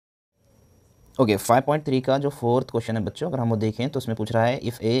Okay 5.3 का जो fourth question है बच्चों, अगर हम वो देखें तो उसमें पूछ रहा है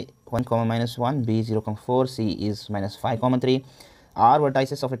if A 1, B 0,4, C is -5,3 are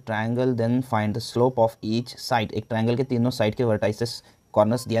vertices of A triangle then find the slope of each side. एक ट्रायंगल के तीनों साइड के वर्टाइसेस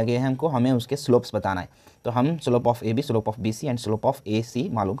कॉर्नर्स दिया गया है हमको, हमें उसके स्लोप्स बताना है। तो हम slope of A B, slope of B C and slope of ए सी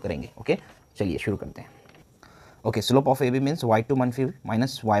मालूम करेंगे। ओके चलिए शुरू करते हैं। Okay slope of A B means y2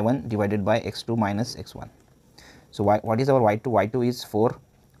 minus y1 divided by x2 minus x1. So what is our y2? y2 is 4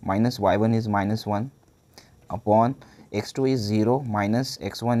 minus y1 is -1 upon x2 is 0 minus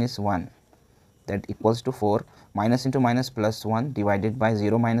x1 is 1, that equals to 4 minus into minus plus 1 divided by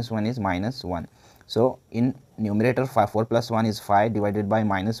 0 minus 1 is -1. So in numerator 4 plus 1 is 5 divided by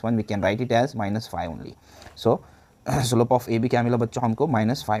 -1, we can write it as -5 only. So slope of AB क्या मिला बच्चों हमको?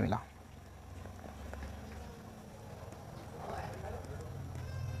 -5 मिला।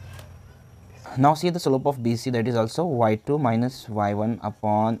 Now see the slope of BC, that is also y2 minus y1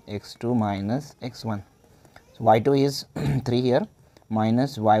 upon x2 minus x1. So y2 is 3 here,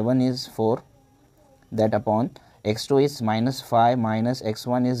 minus y1 is 4, that upon x2 is -5 minus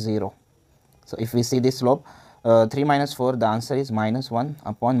x1 is 0. So if we see this slope, 3 minus 4, the answer is -1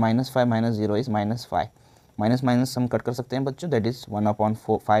 upon -5 minus 0 is -5. Minus minus हम cut कर सकते हैं बच्चों, that is 1 upon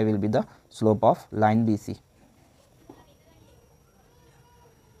 5 will be the slope of line BC.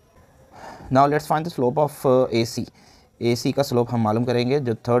 Now let's find the slope of AC. AC का slope हम मालूम करेंगे,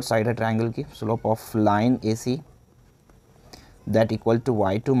 जो थर्ड साइड है ट्रायंगल की, slope of line AC that equal to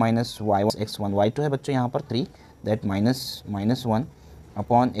y2 minus y1 x1. y2 है बच्चों यहाँ पर 3, दैट -1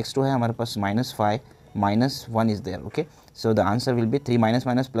 अपॉन x2 है हमारे पास -5 -1 is there. Okay so the answer will be 3 minus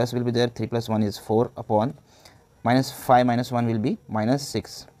minus plus will be there, 3 + 1 is 4 upon -5 - 1 will be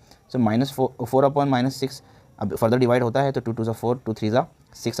 -6. So -4 upon -6 अब further divide होता है तो 2 × 2 = 4, 2 × 3 =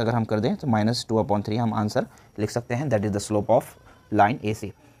 6 अगर हम कर दें तो -2/3 हम आंसर लिख सकते हैं. That is the slope of line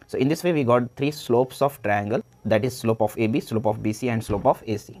AC. So in this way we got 3 slopes of triangle, that is slope of AB, slope of BC and slope of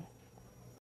AC.